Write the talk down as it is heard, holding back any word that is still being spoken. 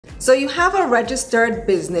So you have a registered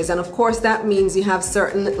business, and of course that means you have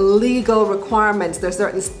certain legal requirements. There's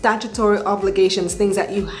certain statutory obligations, things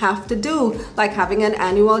that you have to do, like having an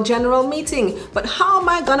annual general meeting. But how am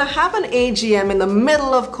I gonna have an AGM in the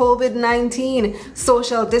middle of COVID-19,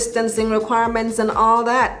 social distancing requirements and all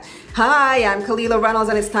that? Hi, I'm Kalila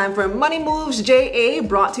Reynolds, and it's time for Money Moves JA,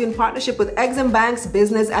 brought to you in partnership with Eggs and Banks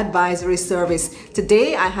Business Advisory Service.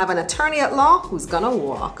 Today I have an attorney at law who's gonna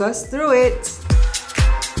walk us through it.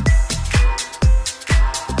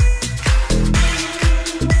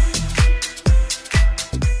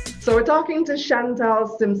 So we're talking to Chantal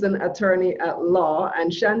Simpson, attorney at law,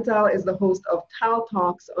 and Chantal is the host of Tal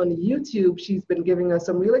Talks on YouTube. She's been giving us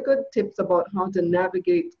some really good tips about how to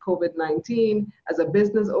navigate COVID-19 as a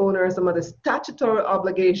business owner, some of the statutory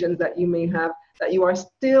obligations that you may have that you are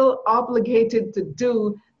still obligated to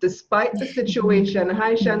do despite the situation.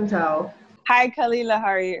 Hi, Chantal. Hi, Kalila. How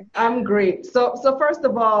are you? I'm great. So first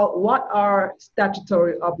of all, what are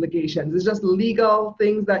statutory obligations? It's just legal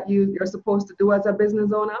things that you're supposed to do as a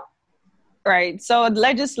business owner? Right. So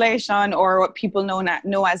legislation, or what people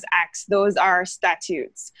know as acts, those are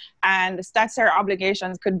statutes. And the statutory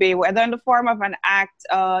obligations could be whether in the form of an act,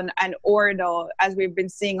 an order, as we've been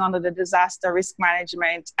seeing under the Disaster Risk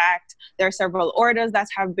Management Act. There are several orders that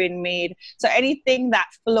have been made. So anything that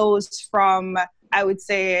flows from, I would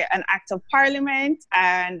say, an act of parliament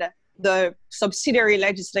and the subsidiary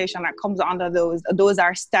legislation that comes under those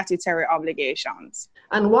are statutory obligations.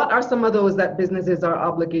 And what are some of those that businesses are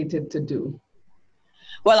obligated to do?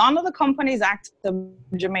 Well, under the Companies Act of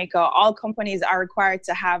Jamaica, all companies are required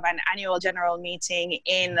to have an annual general meeting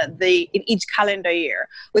in each calendar year,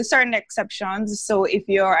 with certain exceptions. So if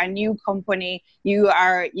you're a new company, you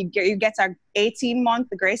get a 18-month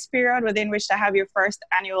grace period within which to have your first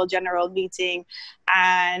annual general meeting.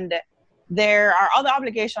 And there are other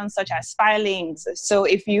obligations such as filings. So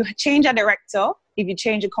if you change a director, if you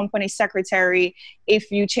change a company secretary,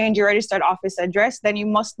 if you change your registered office address, then you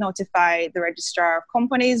must notify the registrar of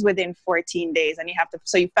companies within 14 days. And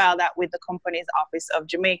you file that with the Companies Office of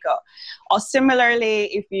Jamaica. Or similarly,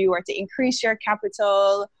 if you were to increase your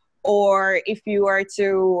capital, or if you were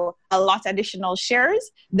to allot additional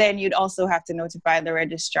shares, then you'd also have to notify the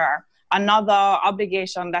registrar. Another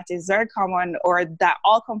obligation that is very common, or that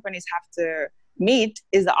all companies have to meet,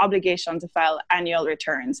 is the obligation to file annual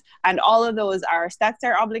returns. And all of those are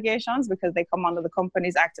statutory obligations because they come under the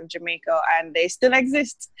Companies Act of Jamaica and they still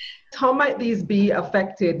exist. How might these be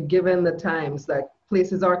affected given the times? Like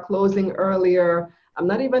places are closing earlier. I'm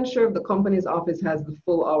not even sure if the Companies Office has the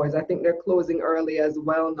full hours. I think they're closing early as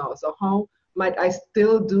well now. So how might I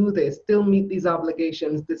still do this, still meet these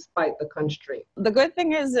obligations despite the constraint? The good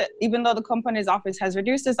thing is that even though the Companies Office has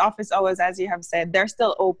reduced its office hours, as you have said, they're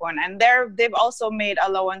still open. And they've also made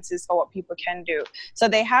allowances for what people can do. So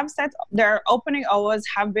they have set their opening hours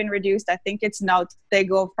have been reduced. I think it's now, they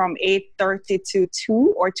go from 8:30 to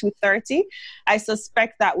 2 or 2:30. I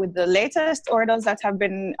suspect that with the latest orders that have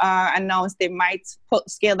been announced, they might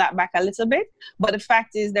scale that back a little bit. But the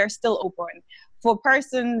fact is they're still open. For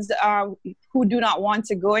persons who do not want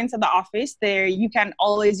to go into the office, you can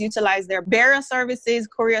always utilize their bearer services,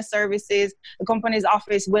 courier services. The Companies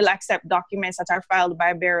Office will accept documents that are filed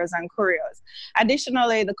by bearers and couriers.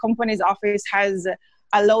 Additionally, the Companies Office has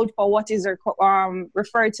allowed for what is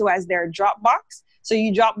referred to as their drop box. So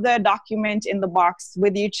you drop the document in the box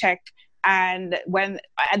with your check, and when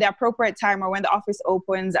at the appropriate time or when the office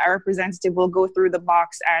opens, a representative will go through the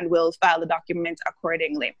box and will file the document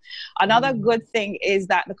accordingly. Another good thing is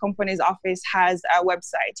that the Companies Office has a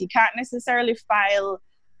website. You can't necessarily file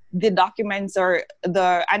the documents or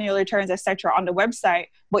the annual returns, etc., on the website,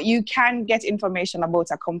 but you can get information about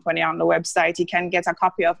a company on the website. You can get a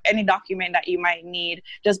copy of any document that you might need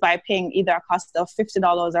just by paying either a cost of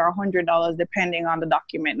 $50 or $100, depending on the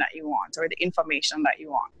document that you want or the information that you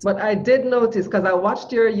want. But I did notice, because I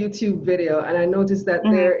watched your YouTube video, and I noticed that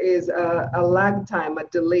there is a lag time, a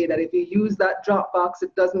delay, that if you use that Dropbox,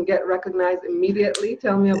 it doesn't get recognized immediately.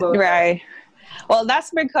 Tell me about that. Well,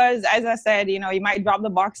 that's because, as I said, you might drop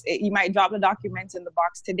the documents in the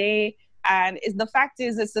box today. And the fact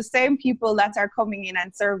is, it's the same people that are coming in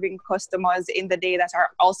and serving customers in the day that are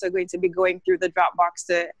also going to be going through the Dropbox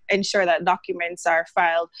to ensure that documents are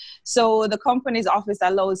filed. So the Companies Office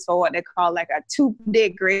allows for what they call like a 2-day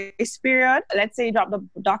grace period. Let's say you drop the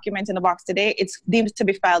document in the box today, it's deemed to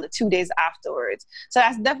be filed 2 days afterwards. So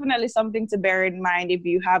that's definitely something to bear in mind if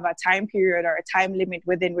you have a time period or a time limit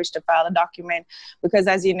within which to file a document. Because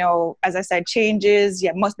as you know, as I said, changes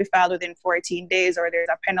must be filed within 14 days or there's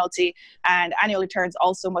a penalty. And annual returns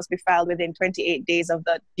also must be filed within 28 days of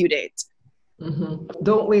the due date.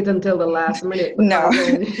 Don't wait until the last minute, No.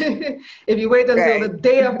 because then if you wait until the Right.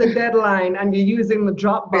 day of the deadline and you're using the Yeah.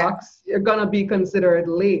 Dropbox, you're gonna be considered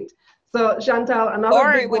late. So Chantal, another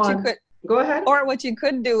Or big what you one. could Go ahead. Or what you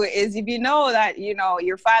could do is, if you know that,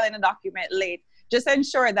 you're filing a document late, just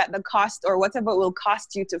ensure that the cost or whatever it will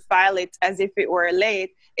cost you to file it as if it were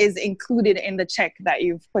late is included in the check that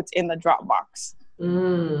you've put in the Dropbox.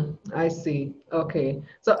 I see. Okay.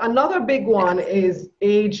 So another big one is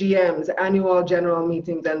AGMs, annual general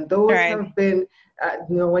meetings, and those Right. have been,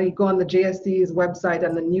 when you go on the JSC's website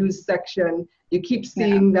and the news section, you keep Yeah.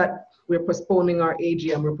 seeing that we're postponing our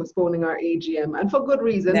AGM, we're postponing our AGM, and for good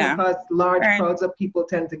reason, Yeah. because large Right. crowds of people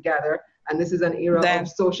tend to gather, and this is an era of Then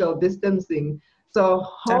social distancing. So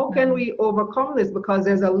how can definitely. we overcome this? Because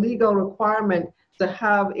there's a legal requirement to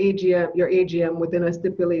have your AGM within a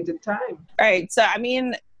stipulated time. Right. So, I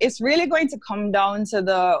mean, it's really going to come down to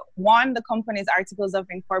the company's articles of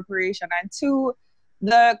incorporation, and two,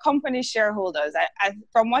 the company shareholders.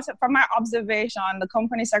 From my observation, the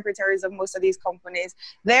company secretaries of most of these companies,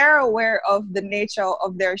 they're aware of the nature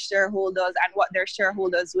of their shareholders and what their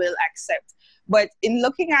shareholders will accept. But in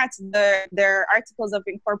looking at their articles of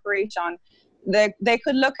incorporation, they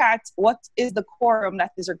could look at what is the quorum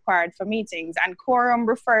that is required for meetings. And quorum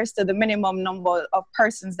refers to the minimum number of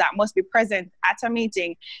persons that must be present at a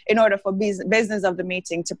meeting in order for business of the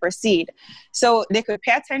meeting to proceed. So they could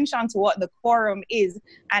pay attention to what the quorum is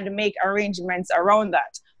and make arrangements around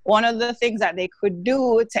that. One of the things that they could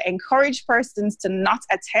do to encourage persons to not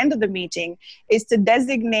attend the meeting is to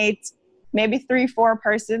designate maybe 3-4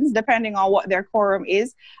 persons, depending on what their quorum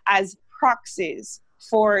is, as proxies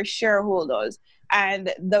for shareholders.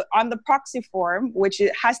 And on the proxy form, which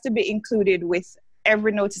it has to be included with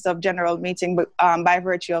every notice of general meeting by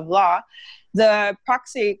virtue of law, the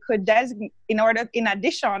proxy could designate, in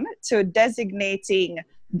addition to designating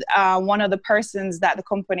one of the persons that the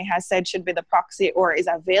company has said should be the proxy or is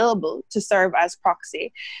available to serve as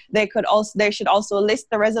proxy, they should also list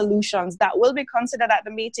the resolutions that will be considered at the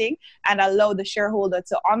meeting and allow the shareholder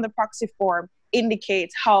to, on the proxy form, indicate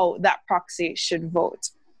how that proxy should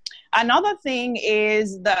vote. Another thing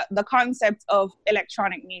is the concept of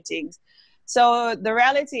electronic meetings. So the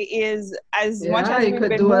reality is, as much as we've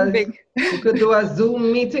been moving, you could do a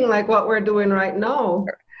Zoom meeting like what we're doing right now.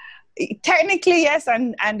 Technically yes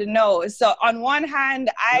and no. So on one hand,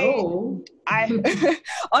 No. I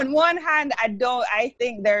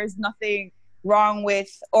think there's nothing wrong with,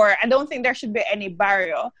 or I don't think there should be any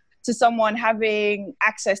barrier to someone having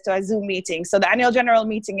access to a Zoom meeting. So the annual general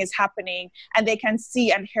meeting is happening and they can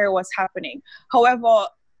see and hear what's happening. However,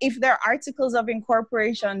 if their articles of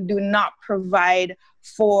incorporation do not provide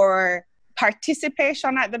for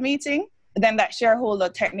participation at the meeting, then that shareholder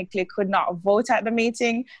technically could not vote at the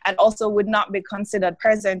meeting and also would not be considered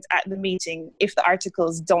present at the meeting if the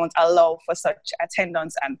articles don't allow for such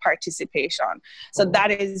attendance and participation. So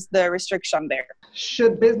that is the restriction there.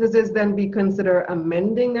 Should businesses then be considered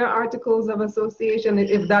amending their articles of association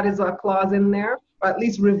if that is a clause in there, or at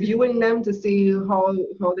least reviewing them to see how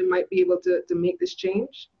they might be able to make this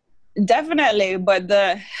change? Definitely, but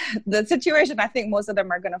the situation I think most of them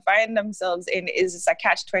are going to find themselves in is a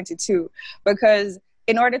catch-22, because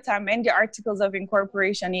in order to amend your articles of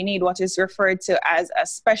incorporation, you need what is referred to as a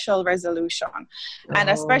special resolution. And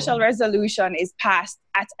a special resolution is passed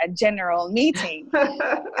at a general meeting.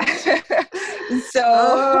 So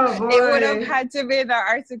it would have had to be the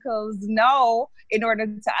articles now in order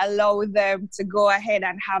to allow them to go ahead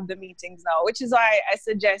and have the meetings now, which is why I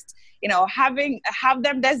suggest, have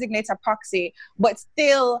them designate a proxy, but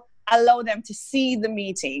still allow them to see the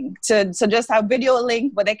meeting, to just have video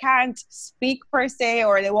link, but they can't speak per se,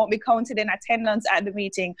 or they won't be counted in attendance at the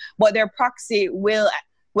meeting, but their proxy will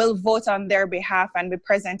vote on their behalf and be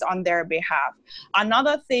present on their behalf.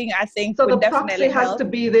 Another thing I think would definitely help. So the proxy has to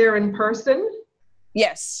be there in person?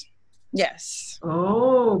 Yes.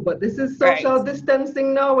 Oh, but this is social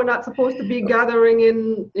distancing now. We're not supposed to be gathering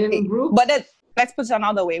in groups. But let's put it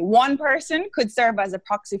another way. One person could serve as a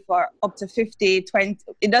proxy for up to 50, 20.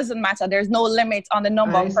 It doesn't matter. There's no limit on the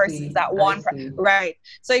number of persons that one. Right.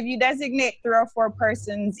 So if you designate 3 or 4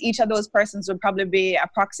 persons, each of those persons would probably be a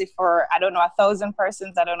proxy for, 1,000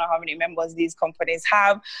 persons. I don't know how many members these companies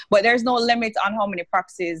have, but there's no limit on how many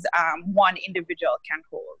proxies one individual can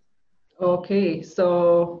hold. Okay.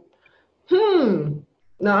 So,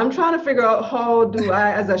 now I'm trying to figure out, how do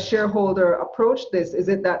I, as a shareholder, approach this? Is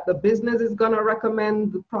it that the business is going to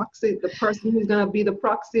recommend the proxy, the person who's going to be the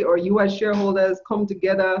proxy, or you as shareholders come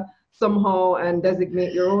together somehow and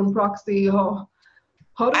designate your own proxy? How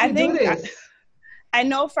do we do this? I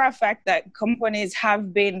know for a fact that companies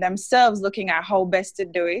have been themselves looking at how best to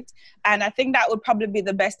do it. And I think that would probably be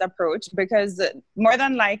the best approach, because more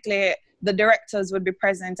than likely the directors would be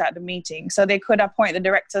present at the meeting. So they could appoint the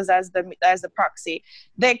directors as the proxy.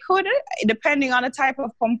 They could, depending on the type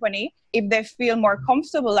of company, if they feel more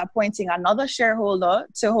comfortable appointing another shareholder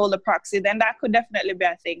to hold a proxy, then that could definitely be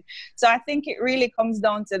a thing. So I think it really comes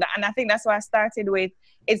down to that. And I think that's why I started with,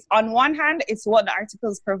 it's on one hand, it's what the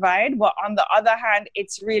articles provide, but on the other hand,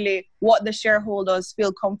 it's really what the shareholders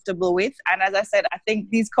feel comfortable with. And as I said, I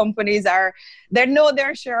think these companies they know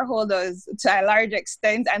their shareholders to a large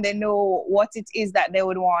extent, and they know what it is that they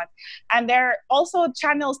would want. And there are also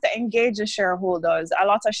channels to engage the shareholders. A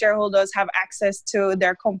lot of shareholders have access to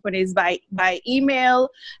their companies by email,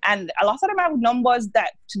 and a lot of them have numbers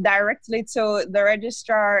that directly to the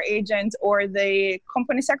registrar agent or the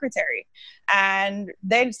company secretary. And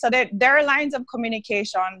there are lines of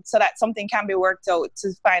communication so that something can be worked out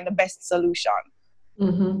to find the best solution.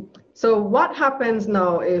 Mm-hmm. So what happens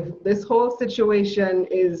now if this whole situation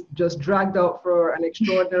is just dragged out for an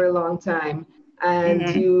extraordinary long time, and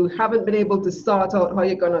Mm-hmm. you haven't been able to sort out how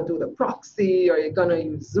you're going to do the proxy, or you're going to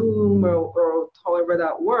use Zoom, or however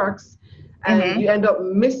that works, and Mm-hmm. you end up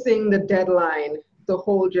missing the deadline to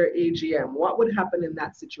hold your AGM? What would happen in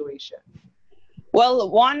that situation?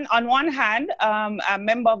 Well, on one hand, a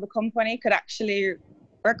member of the company could actually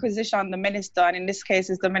requisition the minister, and in this case,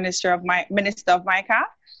 is the Minister of MICA,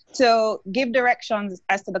 to give directions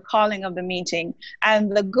as to the calling of the meeting.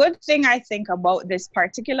 And the good thing I think about this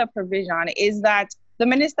particular provision is that the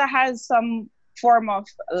minister has some form of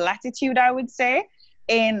latitude, I would say,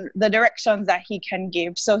 in the directions that he can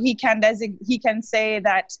give. So he can say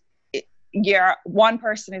that one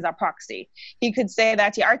person is a proxy. He could say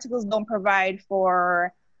that the articles don't provide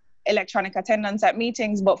for electronic attendance at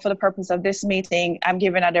meetings, but for the purpose of this meeting, I'm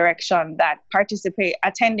giving a direction that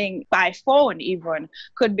attending by phone even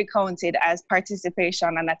could be counted as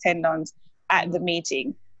participation and attendance at the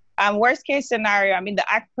meeting. Worst case scenario, I mean, the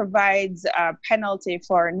Act provides a penalty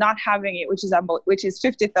for not having it, which is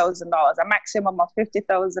 $50,000, a maximum of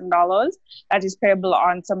 $50,000 that is payable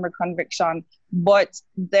on summary conviction. But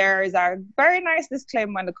there is a very nice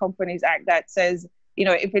disclaimer in the Companies Act that says,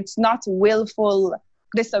 if it's not willful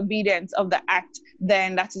disobedience of the Act,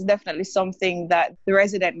 then that is definitely something that the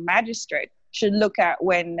resident magistrate should look at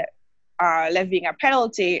when levying a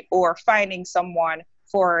penalty or fining someone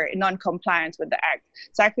for non-compliance with the Act.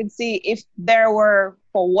 So I could see if there were,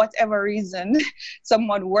 for whatever reason,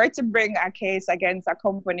 someone were to bring a case against a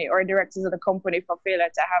company or directors of the company for failure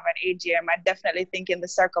to have an AGM, I definitely think in the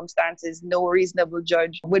circumstances, no reasonable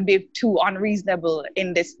judge would be too unreasonable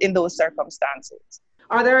in those circumstances.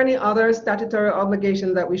 Are there any other statutory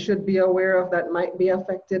obligations that we should be aware of that might be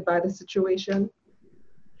affected by the situation?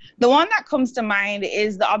 The one that comes to mind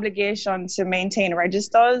is the obligation to maintain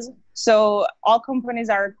registers. So all companies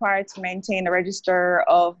are required to maintain a register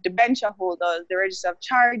of debenture holders, the register of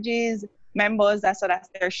charges, members, that's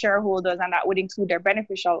their shareholders, and that would include their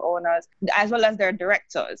beneficial owners, as well as their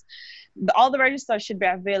directors. All the registers should be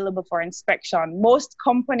available for inspection. Most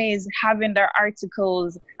companies have in their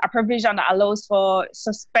articles a provision that allows for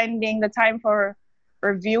suspending the time for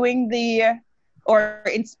reviewing or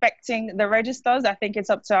inspecting the registers. I think it's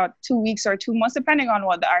up to 2 weeks or 2 months, depending on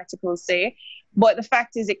what the articles say. But the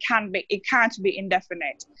fact is, it can't be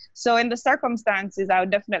indefinite. So in the circumstances, I would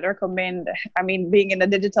definitely recommend, being in the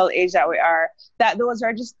digital age that we are, that those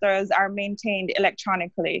registers are maintained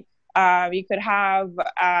electronically. You could have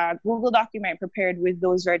a Google document prepared with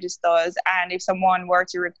those registers. And if someone were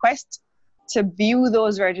to request to view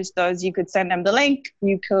those registers, you could send them the link.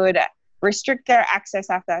 You could restrict their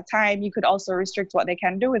access after a time. You could also restrict what they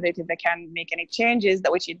can do with it, if they can make any changes,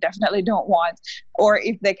 which you definitely don't want, or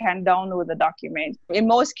if they can download the document. In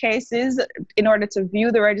most cases, in order to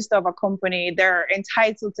view the register of a company, they're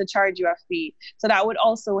entitled to charge you a fee. So that would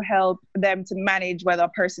also help them to manage whether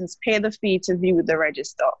persons pay the fee to view the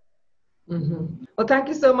register. Mm-hmm. Well, thank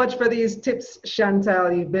you so much for these tips,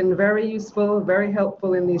 Chantal. You've been very useful, very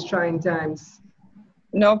helpful in these trying times.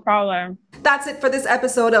 No problem. That's it for this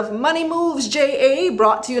episode of Money Moves JA,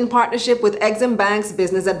 brought to you in partnership with Exim Bank's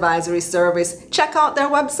Business Advisory Service. Check out their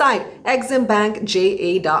website,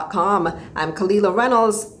 eximbankja.com. I'm Kalila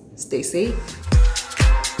Reynolds. Stay safe.